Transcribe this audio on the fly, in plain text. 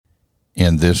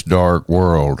In this dark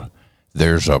world,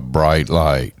 there's a bright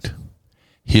light.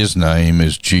 His name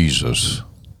is Jesus.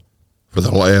 For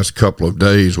the last couple of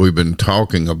days, we've been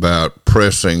talking about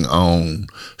pressing on,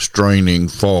 straining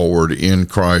forward in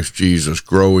Christ Jesus,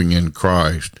 growing in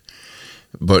Christ.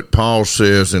 But Paul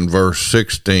says in verse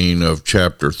 16 of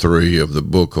chapter 3 of the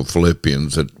book of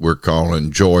Philippians that we're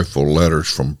calling joyful letters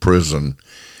from prison,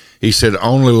 he said,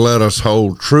 only let us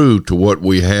hold true to what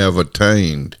we have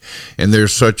attained. And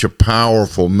there's such a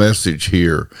powerful message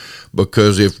here,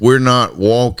 because if we're not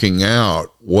walking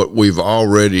out what we've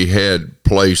already had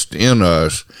placed in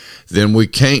us, then we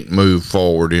can't move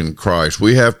forward in Christ.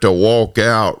 We have to walk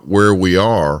out where we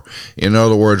are. In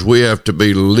other words, we have to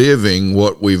be living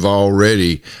what we've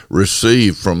already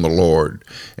received from the Lord.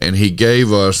 And he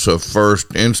gave us a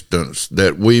first instance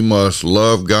that we must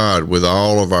love God with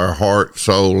all of our heart,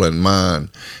 soul, and mind,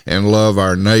 and love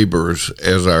our neighbors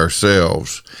as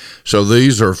ourselves. So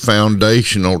these are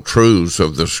foundational truths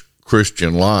of the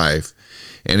Christian life.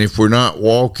 And if we're not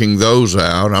walking those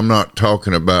out, I'm not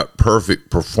talking about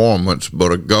perfect performance,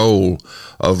 but a goal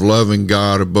of loving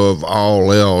God above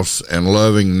all else and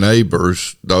loving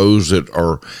neighbors, those that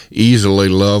are easily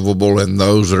lovable and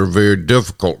those that are very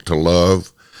difficult to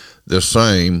love, the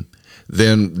same,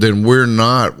 then we're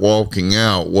not walking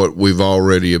out what we've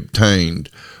already obtained.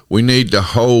 We need to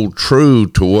hold true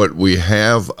to what we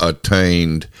have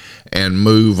attained and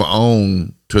move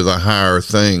on to the higher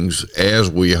things as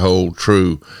we hold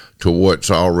true to what's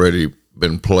already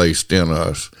been placed in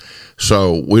us.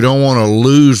 So we don't want to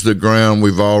lose the ground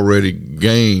we've already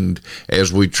gained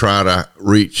as we try to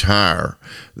reach higher.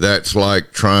 That's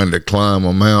like trying to climb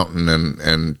a mountain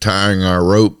and tying our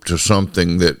rope to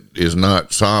something that is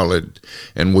not solid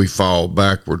and we fall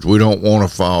backwards. We don't want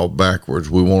to fall backwards.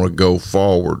 We want to go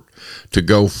forward. To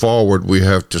go forward, we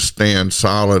have to stand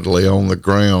solidly on the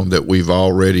ground that we've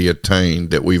already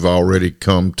attained, that we've already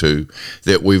come to,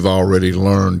 that we've already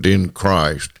learned in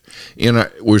Christ.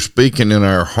 We're speaking in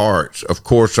our hearts. Of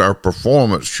course, our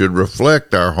performance should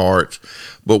reflect our hearts,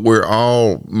 but we're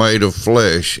all made of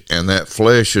flesh, and that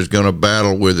flesh is going to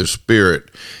battle with the spirit,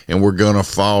 and we're going to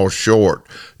fall short.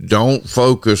 Don't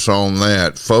focus on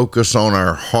that. Focus on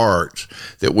our hearts,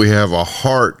 that we have a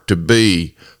heart to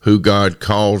be who God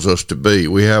calls us to be.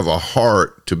 We have a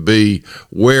heart to be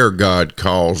where God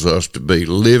calls us to be,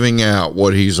 living out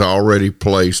what he's already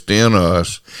placed in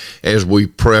us as we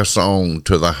press on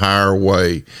to the higher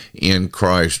way in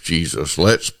Christ Jesus.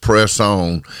 Let's press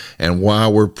on, and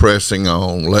while we're pressing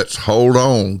on, let's hold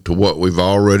on to what we've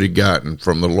already gotten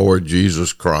from the Lord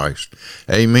Jesus Christ.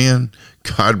 Amen.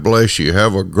 God bless you.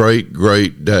 Have a great,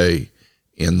 great day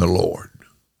in the Lord.